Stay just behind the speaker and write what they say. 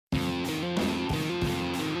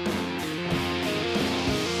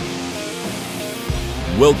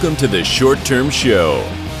Welcome to the Short Term Show,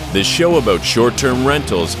 the show about short-term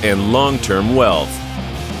rentals and long-term wealth,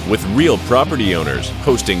 with real property owners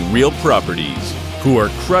hosting real properties who are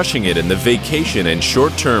crushing it in the vacation and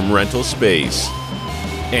short-term rental space.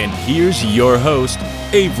 And here's your host,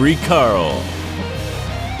 Avery Carl.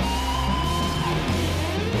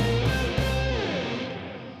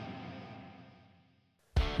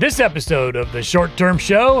 This episode of the Short Term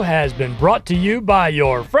Show has been brought to you by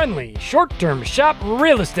your friendly Short Term Shop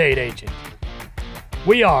real estate agent.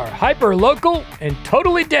 We are hyper-local and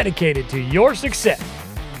totally dedicated to your success.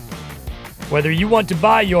 Whether you want to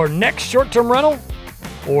buy your next short-term rental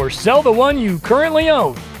or sell the one you currently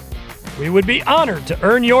own, we would be honored to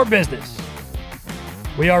earn your business.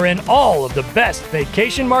 We are in all of the best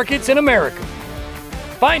vacation markets in America.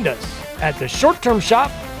 Find us at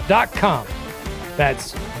theshorttermshop.com.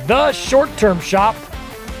 That's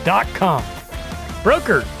theshorttermshop.com.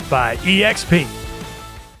 Brokered by eXp.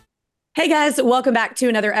 Hey guys, welcome back to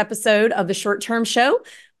another episode of the Short Term Show.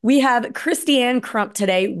 We have Christianne Crump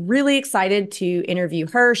today. Really excited to interview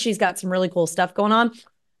her. She's got some really cool stuff going on.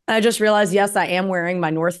 I just realized, yes, I am wearing my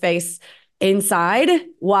North Face inside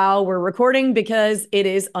while we're recording because it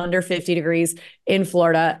is under 50 degrees in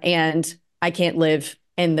Florida and I can't live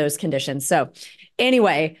in those conditions. So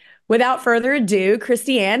anyway, without further ado,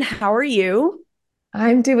 Christianne, how are you?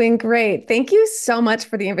 I'm doing great. Thank you so much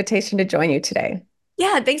for the invitation to join you today.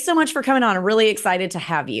 Yeah, thanks so much for coming on. I'm really excited to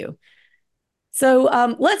have you.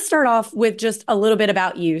 So let's start off with just a little bit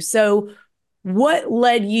about you. So what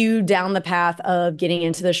led you down the path of getting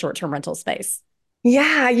into the short-term rental space?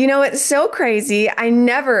 Yeah, it's so crazy. I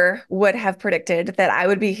never would have predicted that I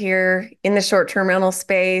would be here in the short-term rental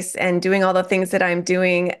space and doing all the things that I'm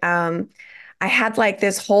doing. I had like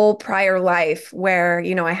this whole prior life where,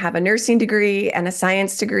 I have a nursing degree and a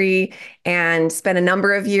science degree and spent a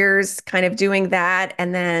number of years kind of doing that.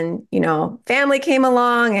 And then, family came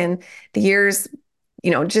along and the years,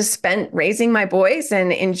 just spent raising my boys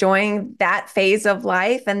and enjoying that phase of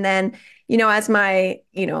life. And then, as my,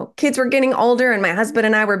 kids were getting older and my husband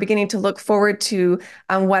and I were beginning to look forward to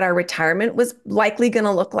what our retirement was likely going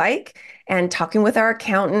to look like, and talking with our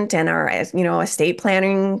accountant and our, estate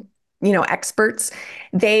planning experts,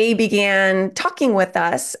 they began talking with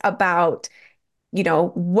us about,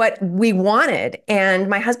 what we wanted. And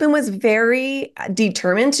my husband was very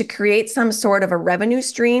determined to create some sort of a revenue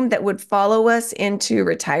stream that would follow us into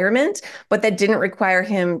retirement, but that didn't require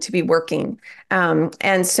him to be working.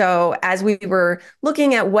 And so as we were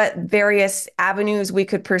looking at what various avenues we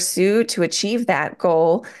could pursue to achieve that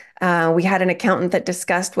goal, we had an accountant that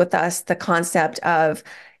discussed with us the concept of,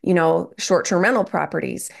 short-term rental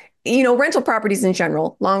properties. Rental properties in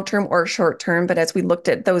general, long-term or short-term. But as we looked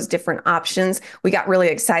at those different options, we got really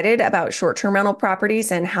excited about short-term rental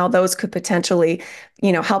properties and how those could potentially,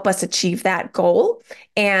 help us achieve that goal.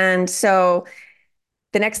 And so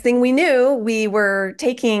the next thing we knew, we were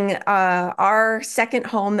taking our second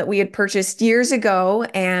home that we had purchased years ago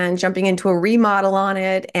and jumping into a remodel on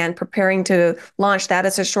it and preparing to launch that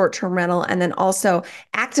as a short-term rental, and then also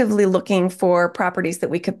actively looking for properties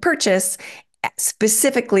that we could purchase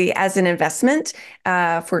specifically as an investment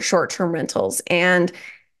for short-term rentals. And,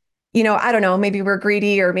 I don't know, maybe we're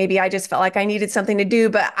greedy or maybe I just felt like I needed something to do,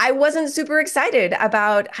 but I wasn't super excited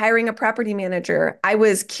about hiring a property manager. I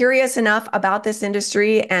was curious enough about this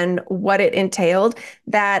industry and what it entailed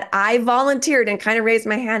that I volunteered and kind of raised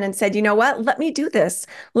my hand and said, you know what, let me do this.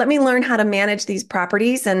 Let me learn how to manage these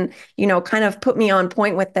properties and, kind of put me on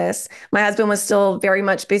point with this. My husband was still very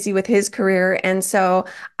much busy with his career. And so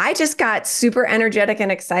I just got super energetic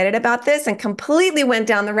and excited about this and completely went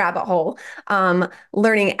down the rabbit hole,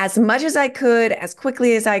 learning as much as I could, as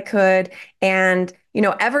quickly as I could. And,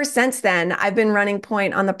 ever since then, I've been running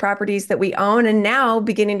point on the properties that we own and now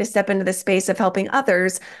beginning to step into the space of helping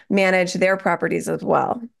others manage their properties as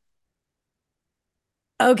well.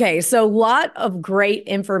 Okay, so a lot of great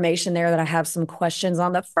information there that I have some questions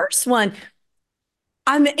on. The first one,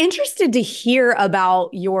 I'm interested to hear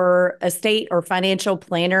about your estate or financial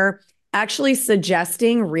planner actually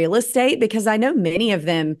suggesting real estate, because I know many of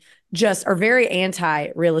them just are very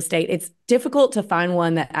anti-real estate. It's difficult to find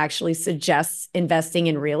one that actually suggests investing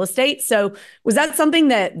in real estate. So was that something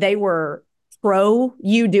that they were pro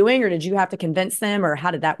you doing, or did you have to convince them, or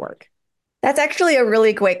how did that work? That's actually a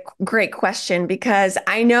really great question, because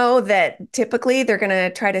I know that typically they're going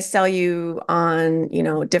to try to sell you on,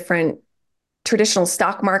 different traditional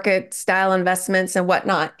stock market style investments and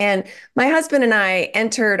whatnot. And my husband and I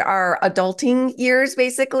entered our adulting years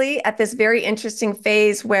basically at this very interesting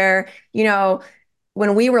phase where,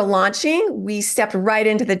 when we were launching, we stepped right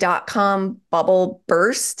into the dot-com bubble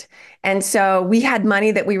burst. And so we had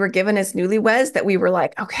money that we were given as newlyweds that we were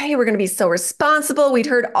like, okay, we're going to be so responsible. We'd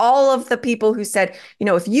heard all of the people who said,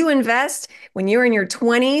 if you invest when you're in your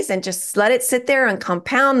 20s and just let it sit there and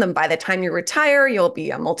compound them, by the time you retire, you'll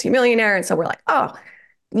be a multimillionaire. And so we're like, oh,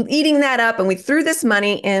 eating that up. And we threw this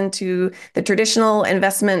money into the traditional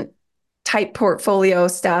investment type portfolio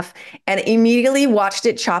stuff and immediately watched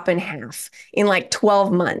it chop in half in like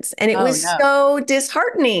 12 months. And it was so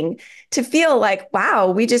disheartening to feel like,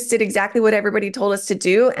 wow, we just did exactly what everybody told us to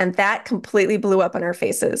do. And that completely blew up in our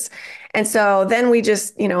faces. And so then we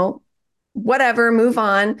just, whatever, move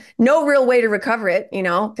on. No real way to recover it,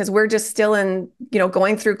 because we're just still in,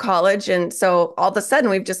 going through college. And so all of a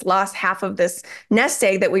sudden we've just lost half of this nest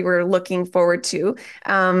egg that we were looking forward to.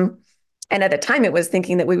 And at the time it was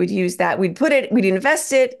thinking that we would use that. We'd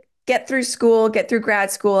invest it, get through school, get through grad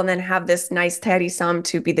school, and then have this nice tidy sum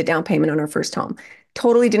to be the down payment on our first home.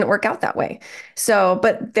 Totally didn't work out that way. So,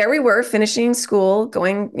 but there we were finishing school,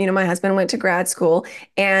 going, my husband went to grad school.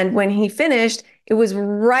 And when he finished, it was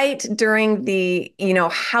right during the,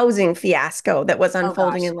 housing fiasco that was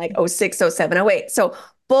unfolding in like 06, 07, 08. So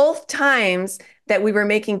both times that we were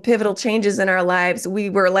making pivotal changes in our lives, we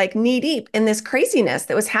were like knee deep in this craziness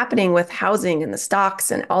that was happening with housing and the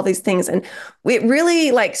stocks and all these things. And it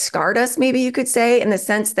really like scarred us, maybe you could say, in the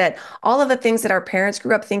sense that all of the things that our parents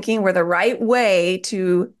grew up thinking were the right way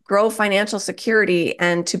to grow financial security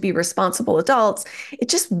and to be responsible adults, it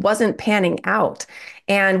just wasn't panning out.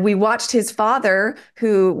 And we watched his father,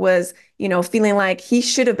 who was, feeling like he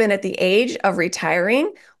should have been at the age of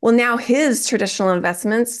retiring. Well, now his traditional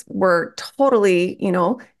investments were totally,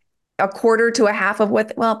 a quarter to a half of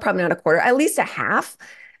probably not a quarter, at least a half,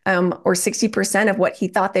 or 60% of what he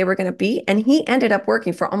thought they were going to be. And he ended up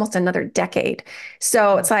working for almost another decade.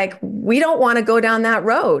 So it's like, we don't want to go down that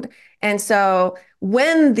road. And so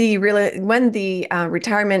when the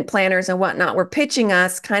retirement planners and whatnot were pitching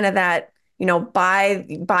us kind of that,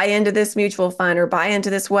 buy into this mutual fund or buy into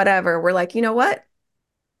this whatever, we're like, you know what?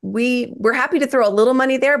 We're happy to throw a little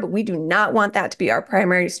money there, but we do not want that to be our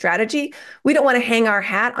primary strategy. We don't want to hang our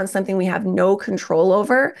hat on something we have no control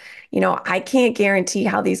over. I can't guarantee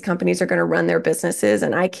how these companies are going to run their businesses,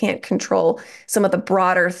 and I can't control some of the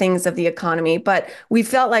broader things of the economy. But we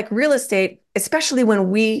felt like real estate, especially when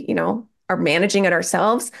we, are managing it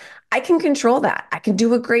ourselves, I can control that. I can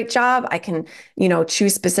do a great job. I can,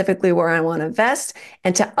 choose specifically where I want to invest.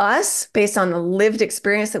 And to us, based on the lived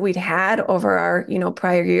experience that we'd had over our,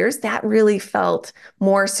 prior years, that really felt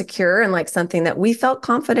more secure and like something that we felt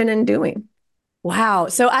confident in doing. Wow.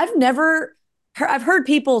 So I've heard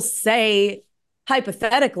people say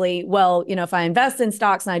hypothetically, well, if I invest in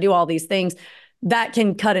stocks and I do all these things, that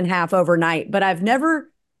can cut in half overnight. But I've never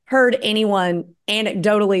heard anyone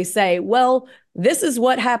anecdotally say, well, this is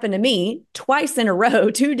what happened to me twice in a row,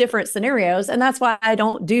 2 different scenarios. And that's why I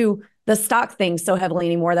don't do the stock thing so heavily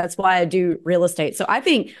anymore. That's why I do real estate. So I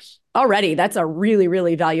think already that's a really,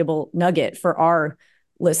 really valuable nugget for our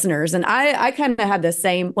listeners. And I kind of had the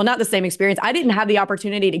same, well, not the same experience. I didn't have the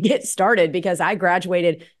opportunity to get started because I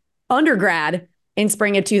graduated undergrad in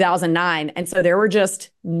spring of 2009. And so there were just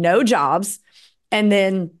no jobs. And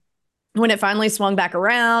then when it finally swung back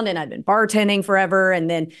around, and I'd been bartending forever and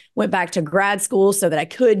then went back to grad school so that I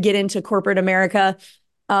could get into corporate America,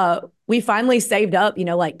 we finally saved up,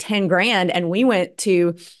 like 10 grand. And we went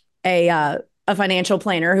to a financial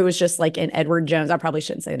planner who was just like in Edward Jones. I probably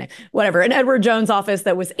shouldn't say the name, whatever, an Edward Jones office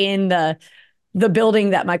that was in the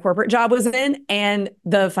building that my corporate job was in. And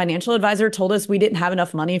the financial advisor told us we didn't have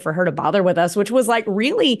enough money for her to bother with us, which was like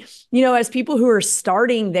really, as people who are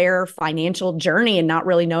starting their financial journey and not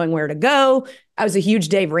really knowing where to go. I was a huge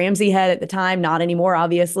Dave Ramsey head at the time, not anymore,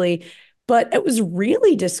 obviously, but it was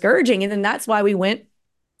really discouraging. And then that's why we went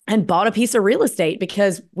and bought a piece of real estate,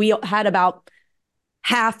 because we had about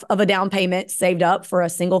half of a down payment saved up for a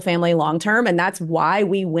single family long-term. And that's why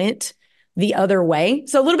we went the other way.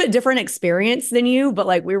 So a little bit different experience than you, but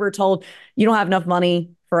like we were told, you don't have enough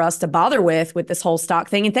money for us to bother with this whole stock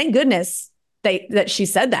thing. And thank goodness that she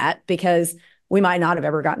said that, because we might not have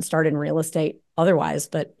ever gotten started in real estate otherwise.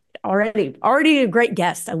 But already a great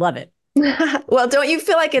guest. I love it. Well, don't you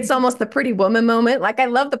feel like it's almost the Pretty Woman moment? Like I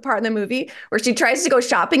love the part in the movie where she tries to go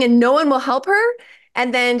shopping and no one will help her.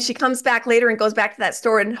 And then she comes back later and goes back to that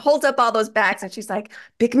store and holds up all those bags. And she's like,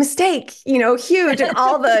 big mistake, huge. And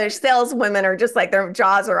all the saleswomen are just like, their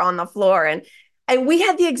jaws are on the floor. And And we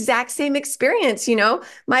had the exact same experience,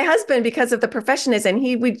 my husband, because of the profession is in,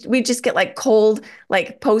 we just get like cold,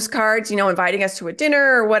 like postcards, inviting us to a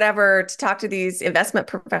dinner or whatever to talk to these investment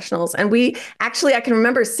professionals. And I can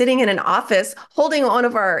remember sitting in an office holding one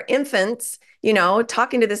of our infants,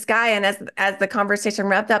 talking to this guy. And as the conversation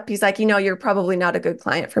wrapped up, he's like, you're probably not a good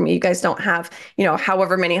client for me. You guys don't have,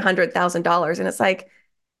 however many $100,000. And it's like,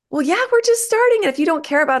 well, yeah, we're just starting. And if you don't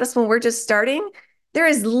care about us when we're just starting, there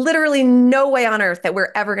is literally no way on earth that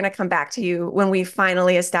we're ever going to come back to you when we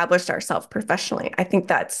finally established ourselves professionally. I think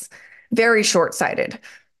that's very short-sighted.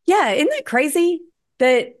 Yeah, isn't that crazy?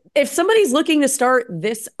 That if somebody's looking to start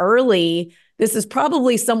this early, this is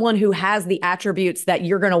probably someone who has the attributes that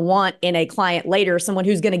you're going to want in a client later, someone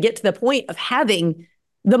who's going to get to the point of having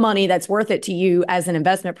the money that's worth it to you as an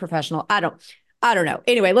investment professional. I don't know.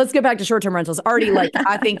 Anyway, let's get back to short-term rentals. Already,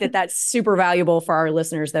 I think that's super valuable for our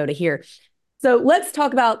listeners, though, to hear. So let's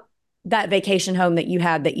talk about that vacation home that you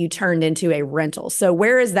had that you turned into a rental. So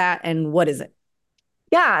where is that and what is it?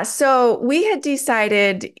 Yeah, so we had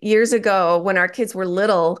decided years ago when our kids were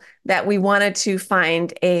little that we wanted to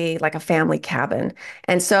find a family cabin.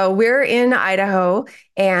 And so we're in Idaho,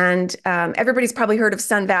 and everybody's probably heard of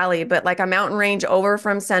Sun Valley, but like a mountain range over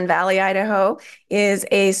from Sun Valley, Idaho, is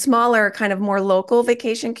a smaller, kind of more local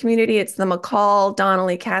vacation community. It's the McCall,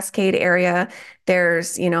 Donnelly, Cascade area.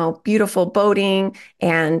 There's, beautiful boating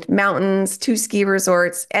and mountains, 2 ski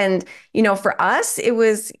resorts. And, for us, it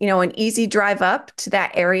was, an easy drive up to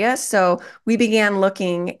that area. So we began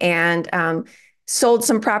looking and sold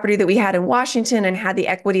some property that we had in Washington and had the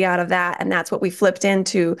equity out of that. And that's what we flipped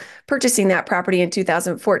into purchasing that property in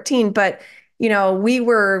 2014. But we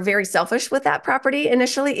were very selfish with that property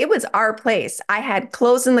initially. It was our place. I had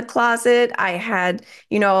clothes in the closet. I had,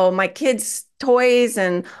 my kids' toys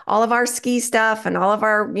and all of our ski stuff and all of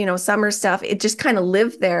our, summer stuff. It just kind of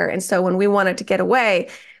lived there. And so when we wanted to get away,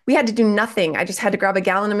 we had to do nothing. I just had to grab a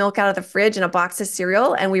gallon of milk out of the fridge and a box of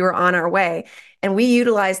cereal, and we were on our way. And we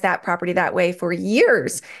utilized that property that way for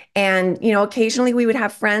years. And, occasionally we would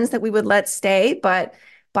have friends that we would let stay, but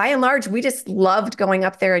by and large, we just loved going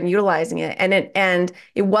up there and utilizing it. And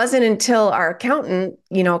it wasn't until our accountant,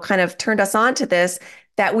 kind of turned us on to this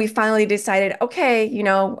that we finally decided, okay,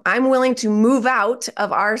 I'm willing to move out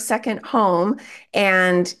of our second home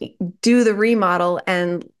and do the remodel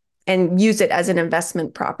and use it as an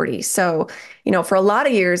investment property. So, for a lot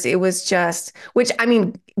of years, it was just, which I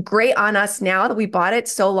mean, great on us now that we bought it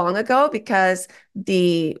so long ago, because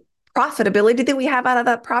the profitability that we have out of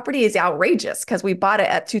that property is outrageous because we bought it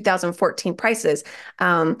at 2014 prices.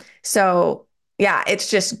 So yeah, it's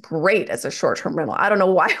just great as a short-term rental. I don't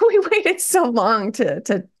know why we waited so long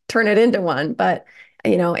to turn it into one, but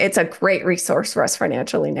it's a great resource for us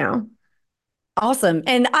financially now. Awesome.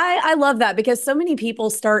 And I love that because so many people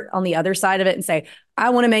start on the other side of it and say, I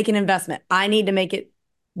want to make an investment. I need to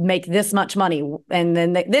make this much money. And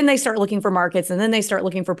then they start looking for markets, and then they start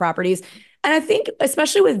looking for properties. And I think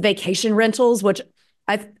especially with vacation rentals, which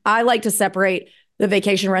I like to separate the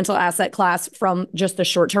vacation rental asset class from just the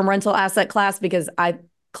short-term rental asset class, because I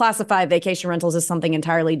classify vacation rentals as something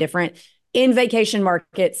entirely different. In vacation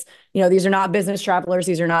markets, these are not business travelers.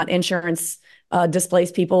 These are not insurance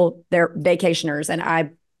displaced people. They're vacationers.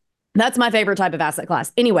 And that's my favorite type of asset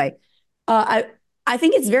class. Anyway, I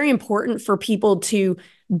think it's very important for people to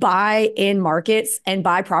buy in markets and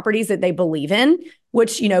buy properties that they believe in,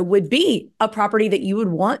 which, would be a property that you would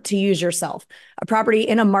want to use yourself, a property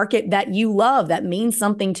in a market that you love, that means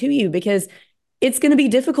something to you, because it's going to be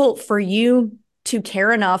difficult for you to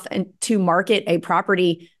care enough and to market a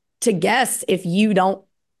property to guests if you don't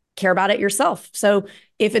care about it yourself. So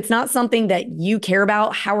if it's not something that you care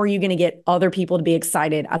about, how are you going to get other people to be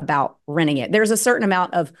excited about renting it? There's a certain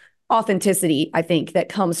amount of authenticity, I think, that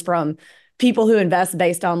comes from people who invest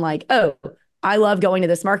based on like, oh, I love going to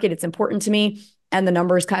this market. It's important to me. And the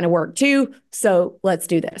numbers kind of work too. So let's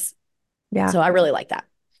do this. Yeah. So I really like that.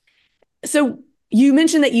 So you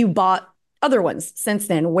mentioned that you bought other ones since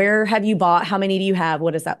then. Where have you bought? How many do you have?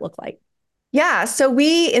 What does that look like? Yeah. So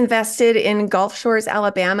we invested in Gulf Shores,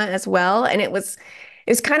 Alabama as well. And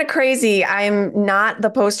it's kind of crazy. I'm not the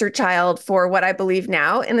poster child for what I believe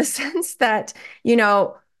now, in the sense that,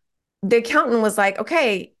 the accountant was like,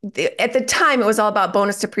 okay, at the time it was all about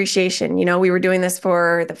bonus depreciation. We were doing this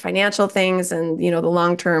for the financial things and, the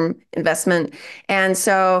long-term investment. And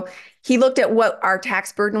so he looked at what our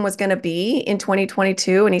tax burden was going to be in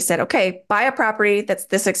 2022. And he said, okay, buy a property that's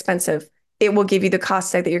this expensive. It will give you the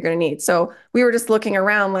cost tag that you're going to need. So we were just looking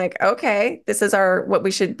around like, okay, this is what we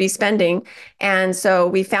should be spending. And so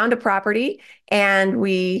we found a property and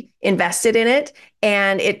we invested in it.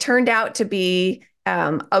 And it turned out to be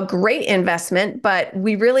a great investment, but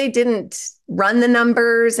we really didn't run the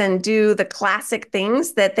numbers and do the classic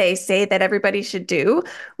things that they say that everybody should do.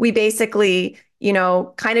 We basically,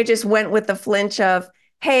 kind of just went with the flinch of,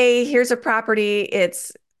 hey, here's a property.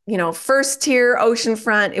 It's, first tier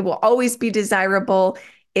oceanfront. It will always be desirable.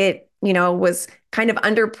 It, was kind of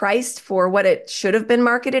underpriced for what it should have been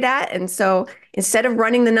marketed at. And so instead of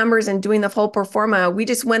running the numbers and doing the full pro forma, we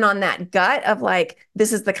just went on that gut of like,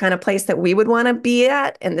 this is the kind of place that we would want to be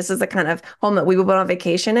at. And this is the kind of home that we would want on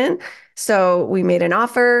vacation in. So we made an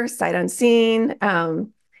offer, sight unseen. It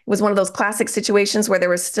was one of those classic situations where there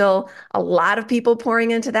was still a lot of people pouring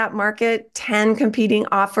into that market, 10 competing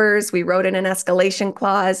offers. We wrote in an escalation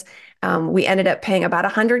clause. We ended up paying about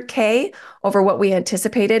 $100K over what we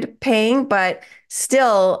anticipated paying, but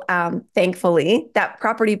still, thankfully, that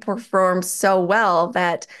property performed so well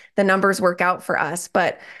that the numbers work out for us.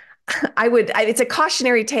 But it's a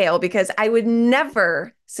cautionary tale because I would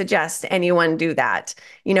never suggest anyone do that.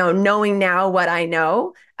 Knowing now what I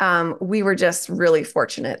know, we were just really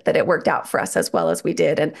fortunate that it worked out for us as well as we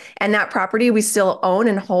did. And that property we still own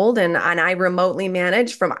and hold, and I remotely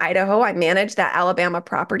manage from Idaho. I manage that Alabama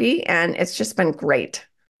property, and it's just been great.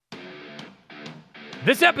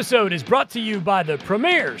 This episode is brought to you by the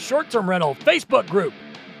premier short-term rental Facebook group,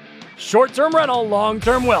 Short-Term Rental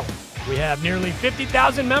Long-Term Wealth. We have nearly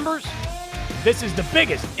 50,000 members. This is the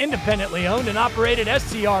biggest independently owned and operated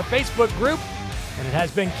STR Facebook group, and it has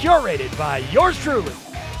been curated by yours truly,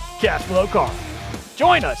 Cashflow Carl.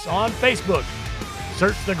 Join us on Facebook.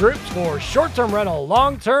 Search the groups for Short-Term Rental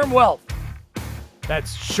Long-Term Wealth.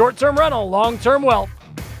 That's Short-Term Rental Long-Term Wealth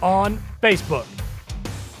on Facebook.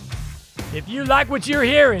 If you like what you're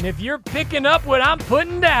hearing, if you're picking up what I'm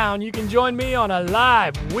putting down, you can join me on a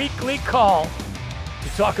live weekly call to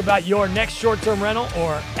talk about your next short-term rental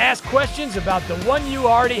or ask questions about the one you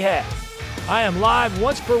already have. I am live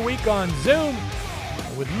once per week on Zoom.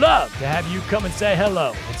 I would love to have you come and say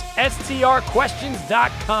hello. It's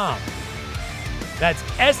strquestions.com. That's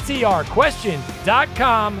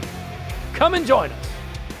strquestions.com. Come and join us.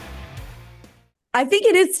 I think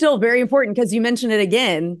it is still very important because you mentioned it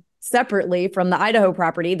again separately from the Idaho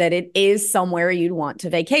property that it is somewhere you'd want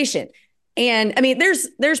to vacation. And I mean,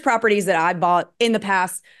 there's properties that I bought in the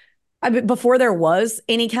past before there was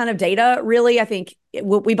any kind of data, really. I think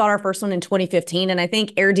we bought our first one in 2015, and I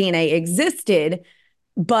think AirDNA existed,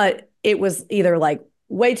 but it was either like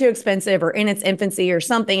way too expensive or in its infancy or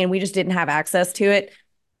something, and we just didn't have access to it.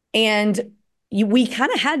 And we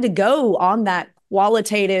kind of had to go on that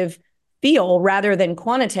qualitative feel rather than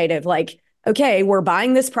quantitative. Like, okay, we're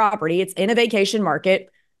buying this property. It's in a vacation market.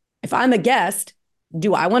 If I'm a guest,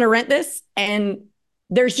 do I want to rent this? And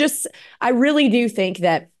I really do think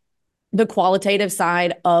that the qualitative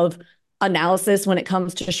side of analysis when it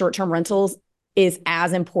comes to short-term rentals is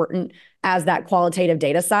as important as that qualitative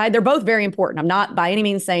data side. They're both very important. I'm not by any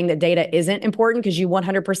means saying that data isn't important because you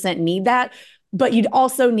 100% need that, but you'd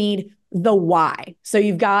also need the why. So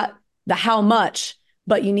you've got the how much,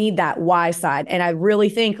 but you need that why side. And I really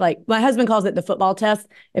think, like, my husband calls it the football test.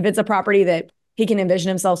 If it's a property that he can envision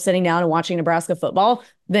himself sitting down and watching Nebraska football,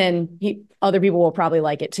 then other people will probably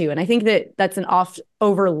like it too. And I think that that's an oft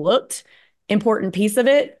overlooked important piece of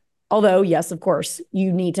it. Although, yes, of course,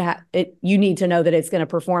 you need to have it. You need to know that it's going to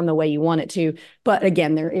perform the way you want it to. But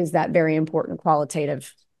again, there is that very important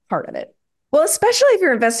qualitative part of it. Well, especially if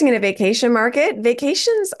you're investing in a vacation market,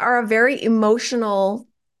 vacations are a very emotional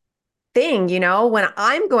thing. When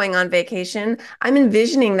I'm going on vacation, I'm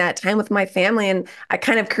envisioning that time with my family, and I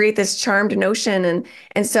kind of create this charmed notion.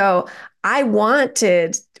 And so we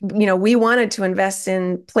wanted to invest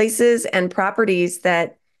in places and properties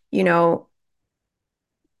that,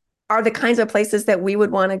 are the kinds of places that we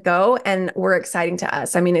would want to go and were exciting to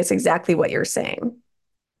us. I mean, it's exactly what you're saying.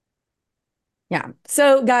 Yeah.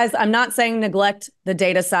 So guys, I'm not saying neglect the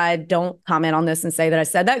data side. Don't comment on this and say that I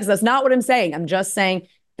said that, because that's not what I'm saying. I'm just saying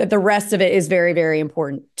that the rest of it is very, very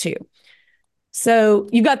important too. So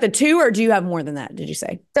you got the two, or do you have more than that? Did you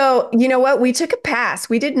say? So you know what? We took a pass.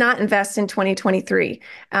 We did not invest in 2023.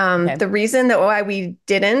 Okay. The reason that why we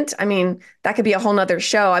didn't, I mean, that could be a whole nother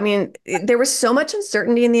show. I mean, there was so much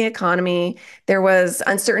uncertainty in the economy. There was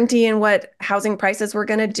uncertainty in what housing prices were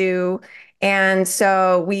going to do. And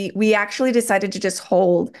so we actually decided to just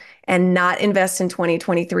hold and not invest in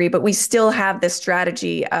 2023, but we still have this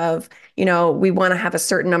strategy of, we want to have a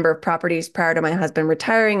certain number of properties prior to my husband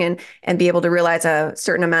retiring and be able to realize a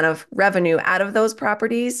certain amount of revenue out of those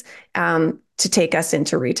properties to take us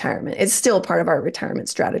into retirement. It's still part of our retirement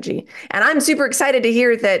strategy. And I'm super excited to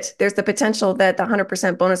hear that there's the potential that the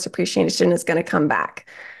 100% bonus depreciation is going to come back.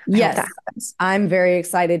 I hope that Yes, happens. I'm very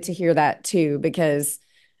excited to hear that too, because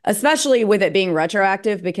especially with it being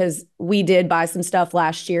retroactive, because we did buy some stuff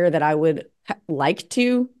last year that I would like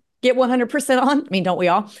to get 100% on. I mean, don't we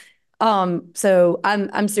all? So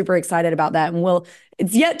I'm super excited about that, and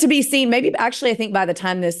it's yet to be seen. Maybe actually, I think by the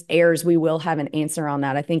time this airs, we will have an answer on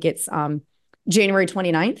that. I think it's January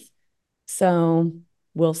 29th. So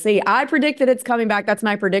we'll see. I predict that it's coming back. That's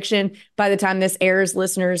my prediction. By the time this airs,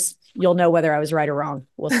 listeners, you'll know whether I was right or wrong.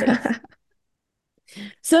 We'll see.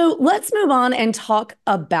 So let's move on and talk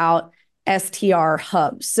about STR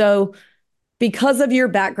Hub. So, because of your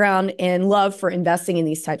background and love for investing in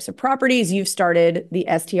these types of properties, you've started the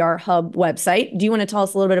STR Hub website. Do you want to tell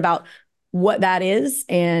us a little bit about what that is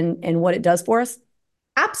and what it does for us?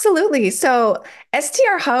 Absolutely. So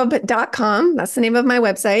strhub.com, that's the name of my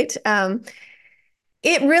website.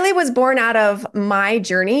 It really was born out of my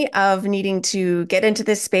journey of needing to get into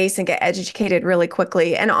this space and get educated really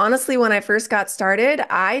quickly. And honestly, when I first got started,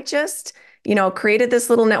 I just, created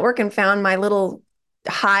this little network and found my little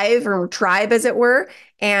hive or tribe, as it were,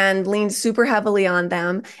 and leaned super heavily on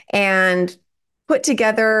them and put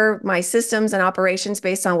together my systems and operations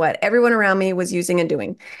based on what everyone around me was using and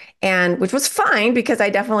doing. And which was fine because I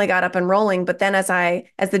definitely got up and rolling. But then as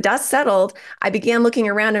the dust settled, I began looking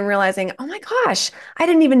around and realizing, oh my gosh, I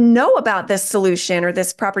didn't even know about this solution or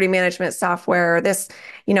this property management software or this,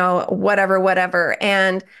 whatever.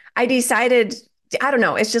 And I decided, I don't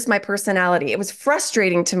know, it's just my personality. It was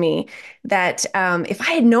frustrating to me that if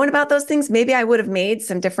I had known about those things, maybe I would have made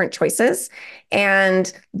some different choices.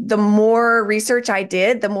 And the more research I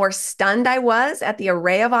did, the more stunned I was at the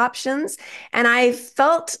array of options. And I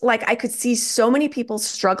felt like I could see so many people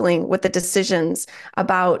struggling with the decisions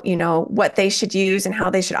about, what they should use and how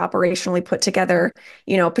they should operationally put together,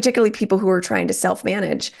 particularly people who are trying to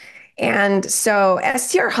self-manage. And so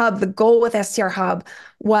STR Hub, the goal with STR Hub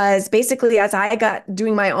was basically as I got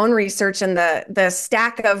doing my own research and the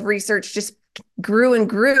stack of research just grew and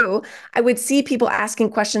grew, I would see people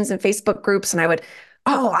asking questions in Facebook groups and I would,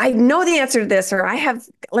 oh, I know the answer to this, or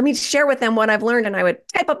let me share with them what I've learned. And I would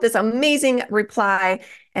type up this amazing reply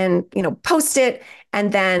and, post it.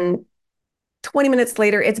 And then 20 minutes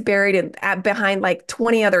later, it's buried behind like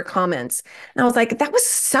 20 other comments. And I was like, that was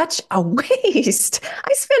such a waste.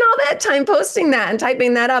 I spent all that time posting that and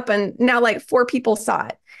typing that up, and now like 4 people saw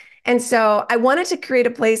it. And so I wanted to create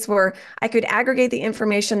a place where I could aggregate the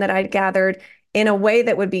information that I'd gathered in a way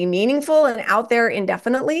that would be meaningful and out there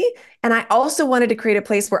indefinitely. And I also wanted to create a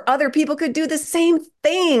place where other people could do the same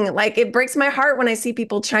thing. Like it breaks my heart when I see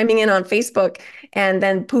people chiming in on Facebook and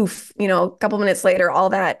then poof, a couple minutes later, all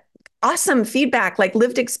that awesome feedback, like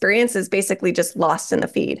lived experiences, basically just lost in the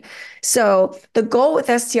feed. So the goal with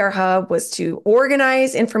STR Hub was to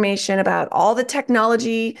organize information about all the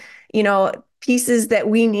technology, pieces that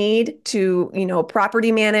we need to,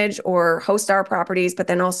 property manage or host our properties, but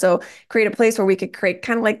then also create a place where we could create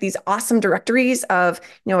kind of like these awesome directories of,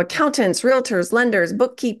 accountants, realtors, lenders,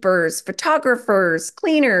 bookkeepers, photographers,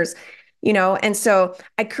 cleaners, and so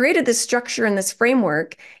I created this structure and this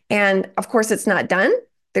framework. And of course, it's not done.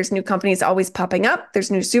 There's new companies always popping up. There's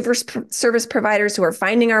new service providers who are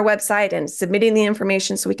finding our website and submitting the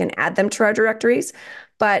information so we can add them to our directories.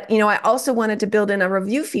 But, I also wanted to build in a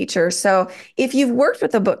review feature. So if you've worked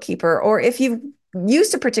with a bookkeeper or if you've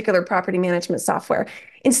used a particular property management software,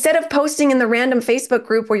 instead of posting in the random Facebook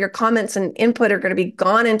group where your comments and input are going to be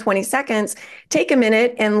gone in 20 seconds, take a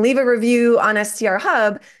minute and leave a review on STR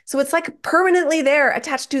Hub. So it's like permanently there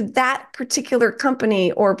attached to that particular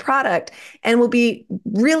company or product and will be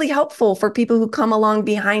really helpful for people who come along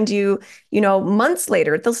behind you, months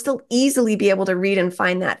later. They'll still easily be able to read and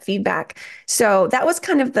find that feedback. So that was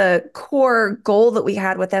kind of the core goal that we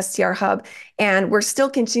had with STR Hub. And we're still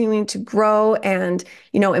continuing to grow and,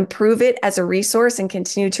 improve it as a resource and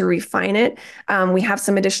continue to refine it. We have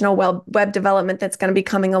some additional web development that's going to be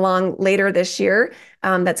coming along later this year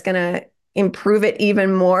that's going to improve it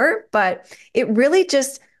even more. But it really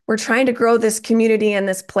we're trying to grow this community and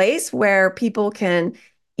this place where people can,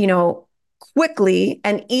 quickly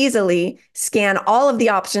and easily scan all of the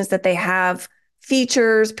options that they have,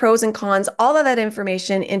 features, pros and cons, all of that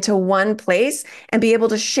information into one place and be able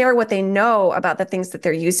to share what they know about the things that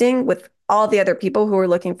they're using with all the other people who are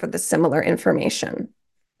looking for the similar information.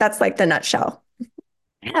 That's like the nutshell.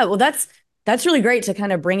 Yeah, well, that's really great to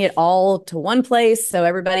kind of bring it all to one place so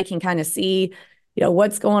everybody can kind of see,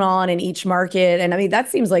 what's going on in each market. And I mean, that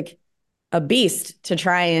seems like a beast to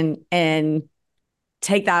try and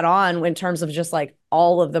take that on in terms of just like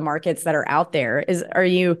all of the markets that are out there. Are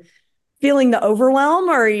you feeling the overwhelm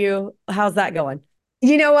or how's that going?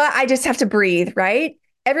 You know what? I just have to breathe, right?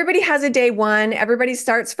 everybody has a day one. Everybody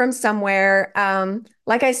starts from somewhere.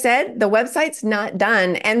 Like I said, the website's not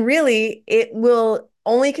done. And really, it will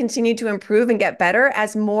only continue to improve and get better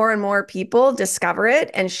as more and more people discover it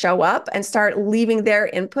and show up and start leaving their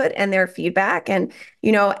input and their feedback and,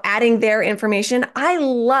 adding their information. I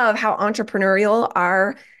love how entrepreneurial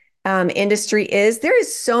our industry is. There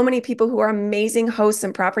is so many people who are amazing hosts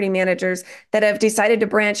and property managers that have decided to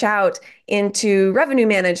branch out into revenue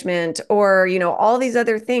management or, all these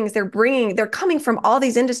other things. They're coming from all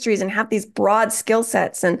these industries and have these broad skill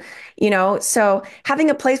sets. And, so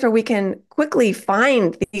having a place where we can quickly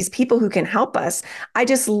find these people who can help us, I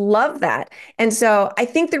just love that. And so I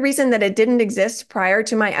think the reason that it didn't exist prior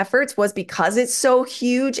to my efforts was because it's so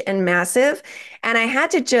huge and massive. And I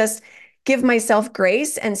had to just give myself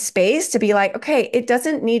grace and space to be like, okay, it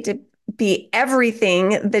doesn't need to be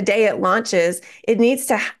everything the day it launches. It needs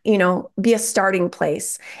to, be a starting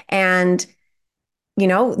place. And,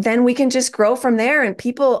 then we can just grow from there. And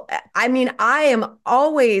people, I mean, I am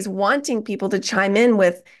always wanting people to chime in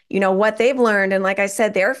with, what they've learned. And like I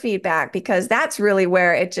said, their feedback, because that's really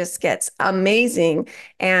where it just gets amazing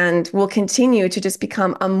and will continue to just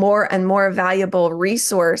become a more and more valuable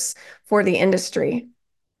resource for the industry.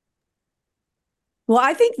 Well,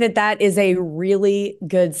 I think that is a really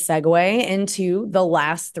good segue into the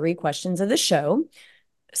last three questions of the show.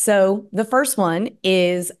 So the first one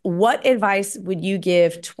is, what advice would you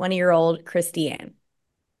give 20-year-old Christianne?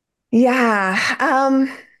 Yeah.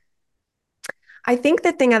 I think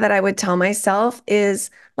the thing that I would tell myself is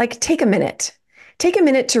like, take a minute. Take a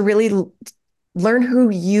minute to really learn who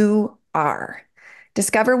you are.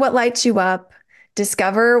 Discover what lights you up.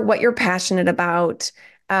 Discover what you're passionate about.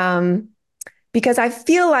 Because I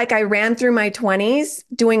feel like I ran through my 20s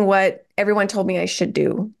doing what everyone told me I should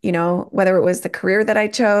do, whether it was the career that I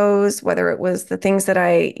chose, whether it was the things that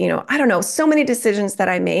I don't know, so many decisions that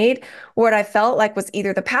I made, or what I felt like was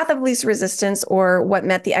either the path of least resistance or what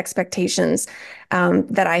met the expectations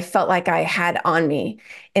that I felt like I had on me,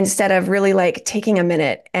 instead of really like taking a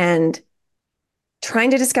minute and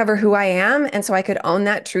trying to discover who I am. And so I could own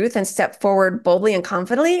that truth and step forward boldly and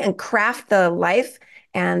confidently and craft the life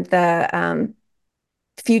and the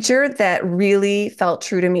future that really felt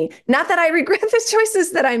true to me. Not that I regret the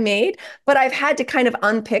choices that I made, but I've had to kind of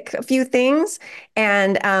unpick a few things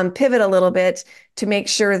and pivot a little bit to make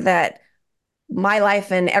sure that my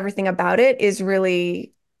life and everything about it is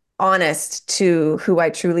really honest to who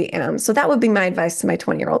I truly am. So that would be my advice to my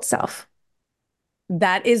 20-year-old self.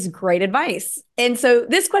 That is great advice. And so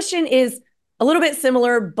this question is a little bit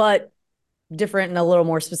similar, but different and a little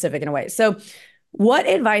more specific in a way. So what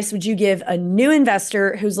advice would you give a new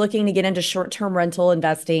investor who's looking to get into short-term rental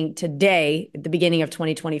investing today at the beginning of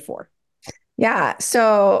 2024? Yeah.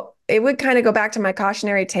 So it would kind of go back to my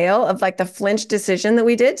cautionary tale of like the flinch decision that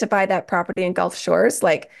we did to buy that property in Gulf Shores.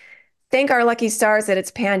 Like, thank our lucky stars that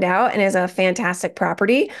it's panned out and is a fantastic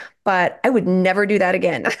property, but I would never do that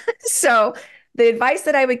again. So the advice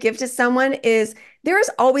that I would give to someone is there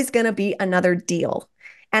is always going to be another deal.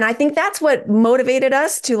 And I think that's what motivated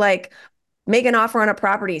us to like make an offer on a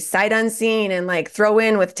property sight unseen and like throw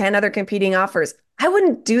in with 10 other competing offers. I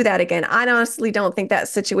wouldn't do that again. I honestly don't think that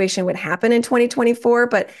situation would happen in 2024,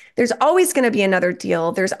 but there's always going to be another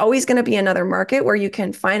deal. There's always going to be another market where you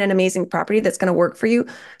can find an amazing property that's going to work for you.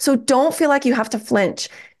 So don't feel like you have to flinch.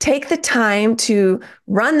 Take the time to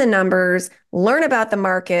run the numbers, learn about the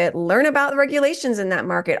market, learn about the regulations in that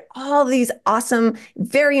market, all these awesome,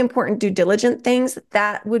 very important due diligence things.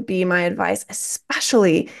 That would be my advice,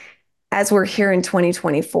 especially as we're here in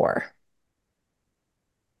 2024.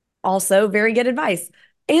 Also, very good advice.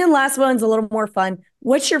 And last one's a little more fun.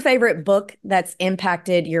 What's your favorite book that's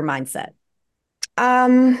impacted your mindset?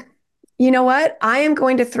 You know what? I am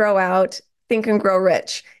going to throw out Think and Grow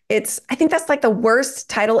Rich. I think that's like the worst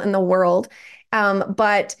title in the world.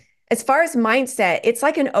 But as far as mindset, it's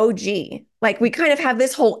like an OG. Like we kind of have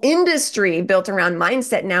this whole industry built around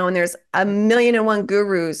mindset now, and there's 1,000,001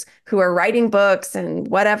 gurus who are writing books and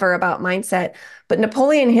whatever about mindset. But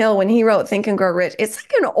Napoleon Hill, when he wrote Think and Grow Rich, it's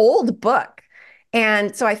like an old book.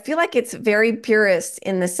 And so I feel like it's very purist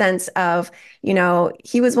in the sense of,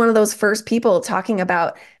 he was one of those first people talking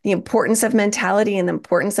about the importance of mentality and the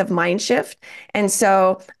importance of mind shift. And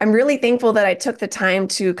so I'm really thankful that I took the time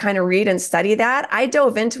to kind of read and study that. I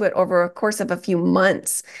dove into it over a course of a few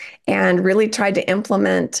months and really tried to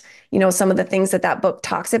implement, some of the things that book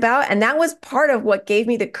talks about. And that was part of what gave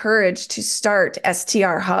me the courage to start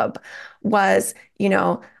STR Hub was,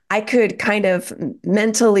 I could kind of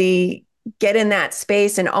mentally get in that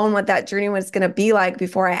space and own what that journey was going to be like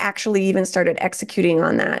before I actually even started executing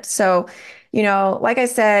on that. So, like I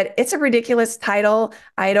said, it's a ridiculous title.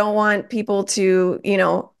 I don't want people to,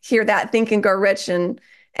 hear that, Think and Grow Rich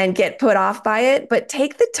and get put off by it. But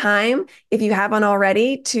take the time, if you haven't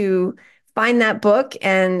already, to find that book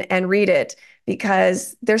and read it,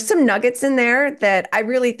 because there's some nuggets in there that I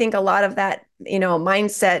really think a lot of that,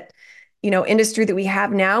 mindset, industry that we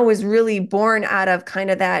have now was really born out of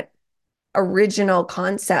kind of that original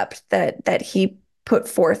concept that he put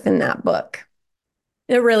forth in that book.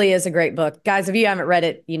 It really is a great book. Guys, if you haven't read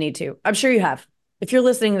it, you need to. I'm sure you have. If you're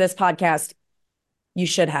listening to this podcast, you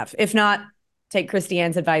should have. If not, take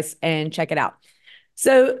Christianne's advice and check it out.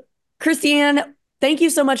 So, Christianne, thank you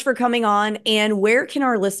so much for coming on. And where can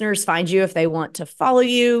our listeners find you if they want to follow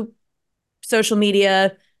you, social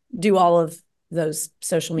media, do all of those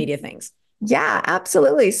social media things? Yeah,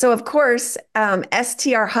 absolutely. So of course,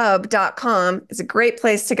 strhub.com is a great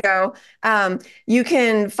place to go. You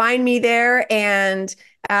can find me there. And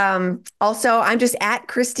also, I'm just at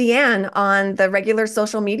Christianne on the regular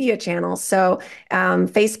social media channels. So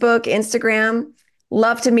Facebook, Instagram,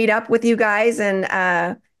 love to meet up with you guys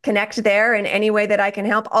and connect there in any way that I can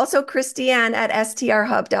help. Also, Christianne at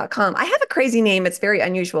strhub.com. I have a crazy name. It's very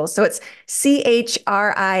unusual. So it's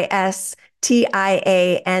CHRISTIANNE.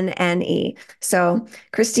 So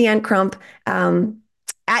Christianne Crump,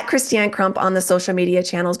 at Christianne Crump on the social media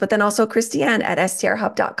channels, but then also Christianne at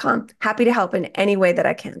strhub.com. Happy to help in any way that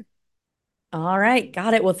I can. All right.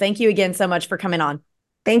 Got it. Well, thank you again so much for coming on.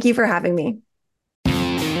 Thank you for having me.